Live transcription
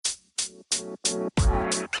Hi,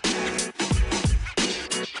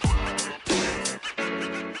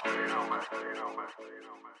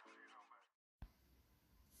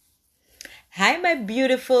 my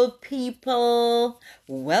beautiful people.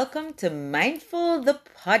 Welcome to Mindful the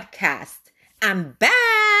podcast. I'm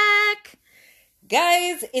back.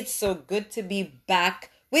 Guys, it's so good to be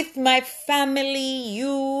back with my family.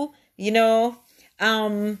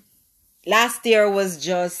 Last year was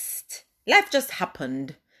life just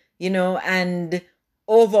happened, and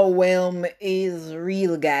overwhelm is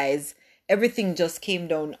real, guys. Everything just came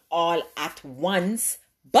down all at once,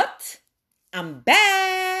 but I'm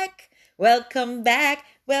back. Welcome back.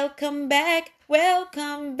 Welcome back.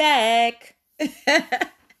 Welcome back.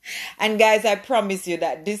 And guys, I promise you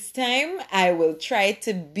that this time I will try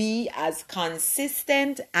to be as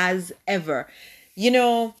consistent as ever. You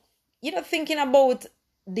know, thinking about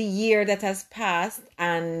the year that has passed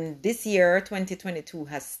and this year 2022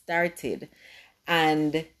 has started,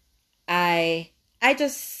 and I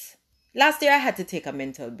just last year I had to take a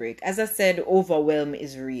mental break. As I said, overwhelm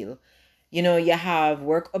is real. You have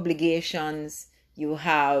work obligations, you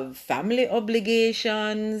have family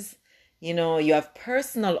obligations, you have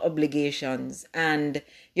personal obligations, and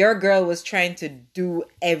your girl was trying to do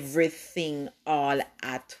everything all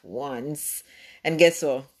at once. And guess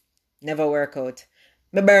what? Never work out.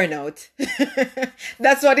 My burnout.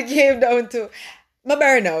 That's what it came down to. My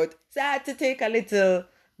burnout. So I had to take a little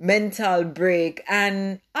mental break.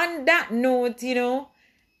 And on that note, I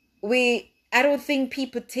don't think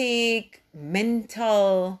people take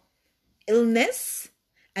mental illness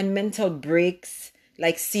and mental breaks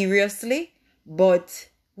like seriously, but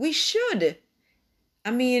we should.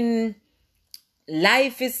 I mean,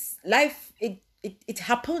 life, it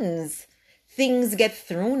happens. Things get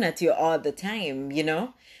thrown at you all the time,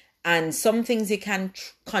 and some things you can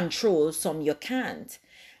control, some you can't.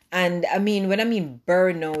 And I mean, when I mean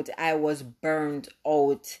burnout, I was burned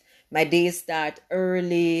out. My days start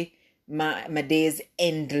early, my days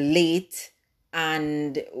end late,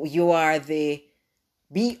 and you are the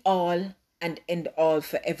be all and end all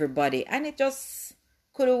for everybody. And it just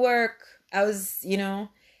couldn't work. The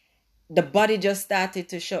body just started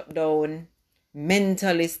to shut down,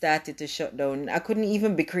 mentally started to shut down. I couldn't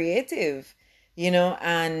even be creative,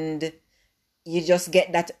 and you just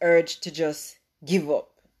get that urge to just give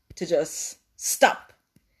up, to just stop.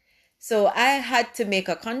 So I had to make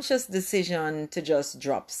a conscious decision to just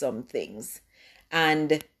drop some things.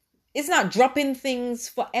 And it's not dropping things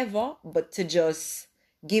forever, but to just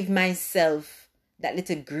give myself that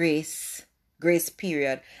little grace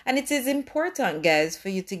period. And it is important, guys, for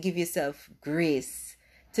you to give yourself grace,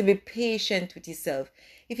 to be patient with yourself.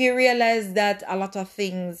 If you realize that a lot of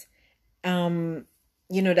things, that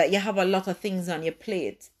you have a lot of things on your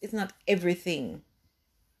plate, it's not everything.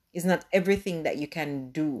 It's not everything that you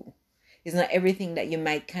can do. It's not everything that you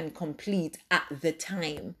can complete at the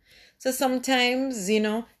time. So sometimes,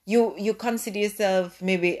 you consider yourself,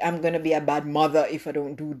 maybe I'm going to be a bad mother if I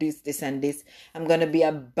don't do this, and this. I'm going to be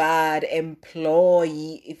a bad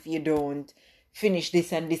employee if you don't finish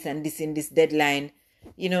this and this and this in this deadline.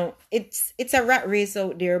 It's a rat race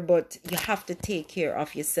out there, but you have to take care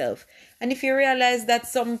of yourself. And if you realize that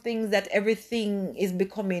some things, that everything is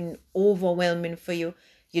becoming overwhelming for you,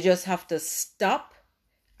 you just have to stop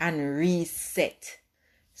and reset.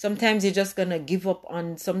 Sometimes you're just gonna give up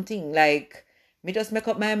on something. Like, me just make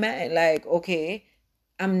up my mind, like, okay,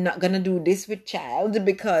 I'm not gonna do this with child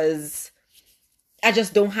because I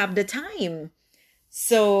just don't have the time.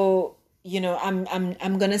 So,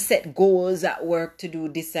 I'm gonna set goals at work to do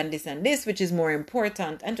this and this and this, which is more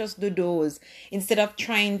important, and just do those instead of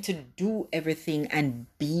trying to do everything and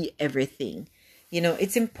be everything.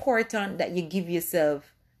 It's important that you give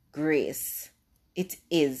yourself grace. It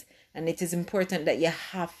is. And it is important that you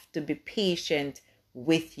have to be patient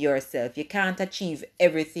with yourself. You can't achieve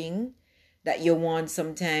everything that you want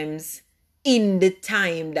sometimes in the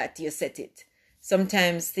time that you set it.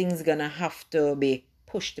 Sometimes things gonna have to be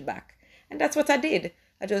pushed back. And that's what I did.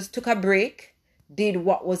 I just took a break, did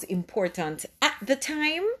what was important at the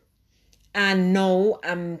time, and now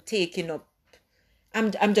I'm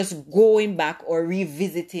just going back or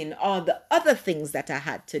revisiting all the other things that I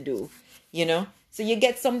had to do, So you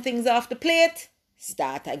get some things off the plate,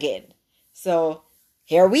 start again. So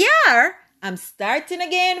here we are. I'm starting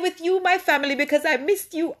again with you, my family, because I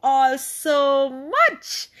missed you all so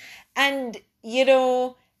much. And,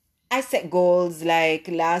 I set goals like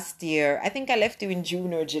last year. I think I left you in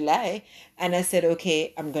June or July. And I said,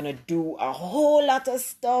 okay, I'm going to do a whole lot of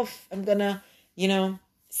stuff. I'm going to,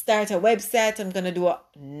 start a website. I'm going to do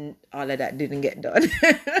all of that didn't get done.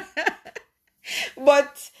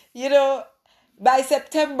 But, By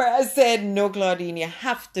September, I said, no, Claudine, you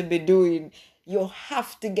have to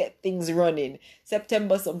get things running.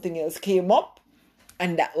 September, something else came up,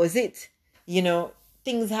 and that was it.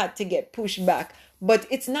 Things had to get pushed back. But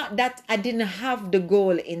it's not that I didn't have the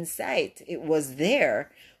goal in sight. It was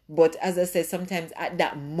there. But as I said, sometimes at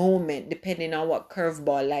that moment, depending on what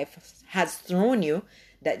curveball life has thrown you,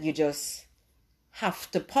 that you just have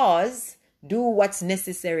to pause, do what's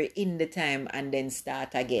necessary in the time, and then start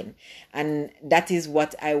again. And that is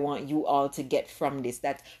what I want you all to get from this,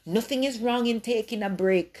 that nothing is wrong in taking a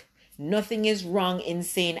break. Nothing is wrong in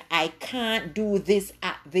saying, I can't do this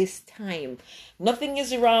at this time. Nothing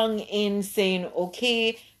is wrong in saying,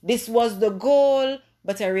 okay, this was the goal,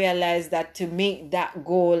 but I realized that to make that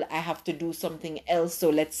goal, I have to do something else. So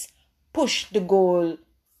let's push the goal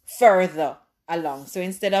further along. So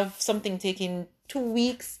instead of something taking 2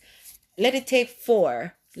 weeks, let it take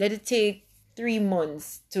 4. Let it take 3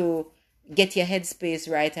 months to get your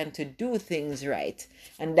headspace right and to do things right.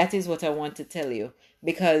 And that is what I want to tell you.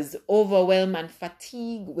 Because overwhelm and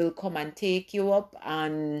fatigue will come and take you up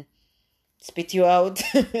and spit you out,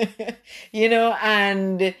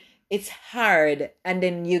 and it's hard. And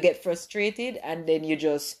then you get frustrated and then you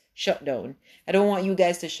just shut down. I don't want you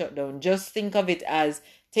guys to shut down. Just think of it as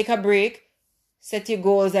take a break, set your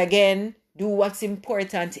goals again, do what's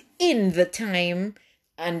important in the time,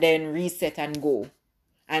 and then reset and go.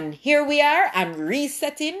 And here we are, I'm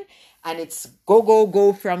resetting, and it's go, go,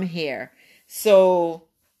 go from here. So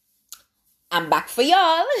I'm back for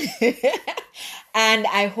y'all. And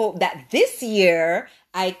I hope that this year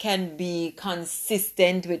I can be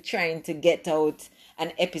consistent with trying to get out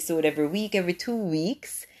an episode every week, every 2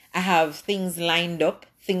 weeks. I have things lined up.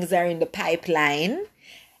 Things are in the pipeline.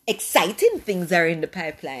 Exciting things are in the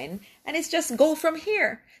pipeline. And it's just go from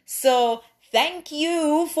here. So thank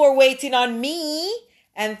you for waiting on me.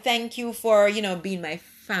 And thank you for, being my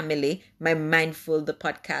family, my Mindful the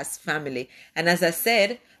Podcast family. And as I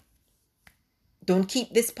said, don't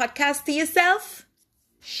keep this podcast to yourself.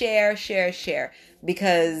 Share, share, share.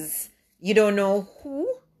 Because you don't know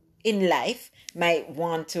who in life might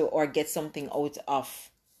want to or get something out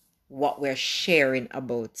of what we're sharing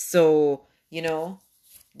about. So,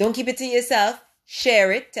 don't keep it to yourself.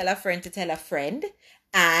 Share it. Tell a friend to tell a friend.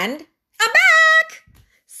 And I'm back.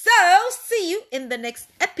 So, see you in the next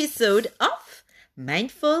episode of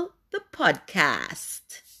Mindful the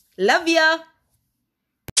Podcast. Love ya.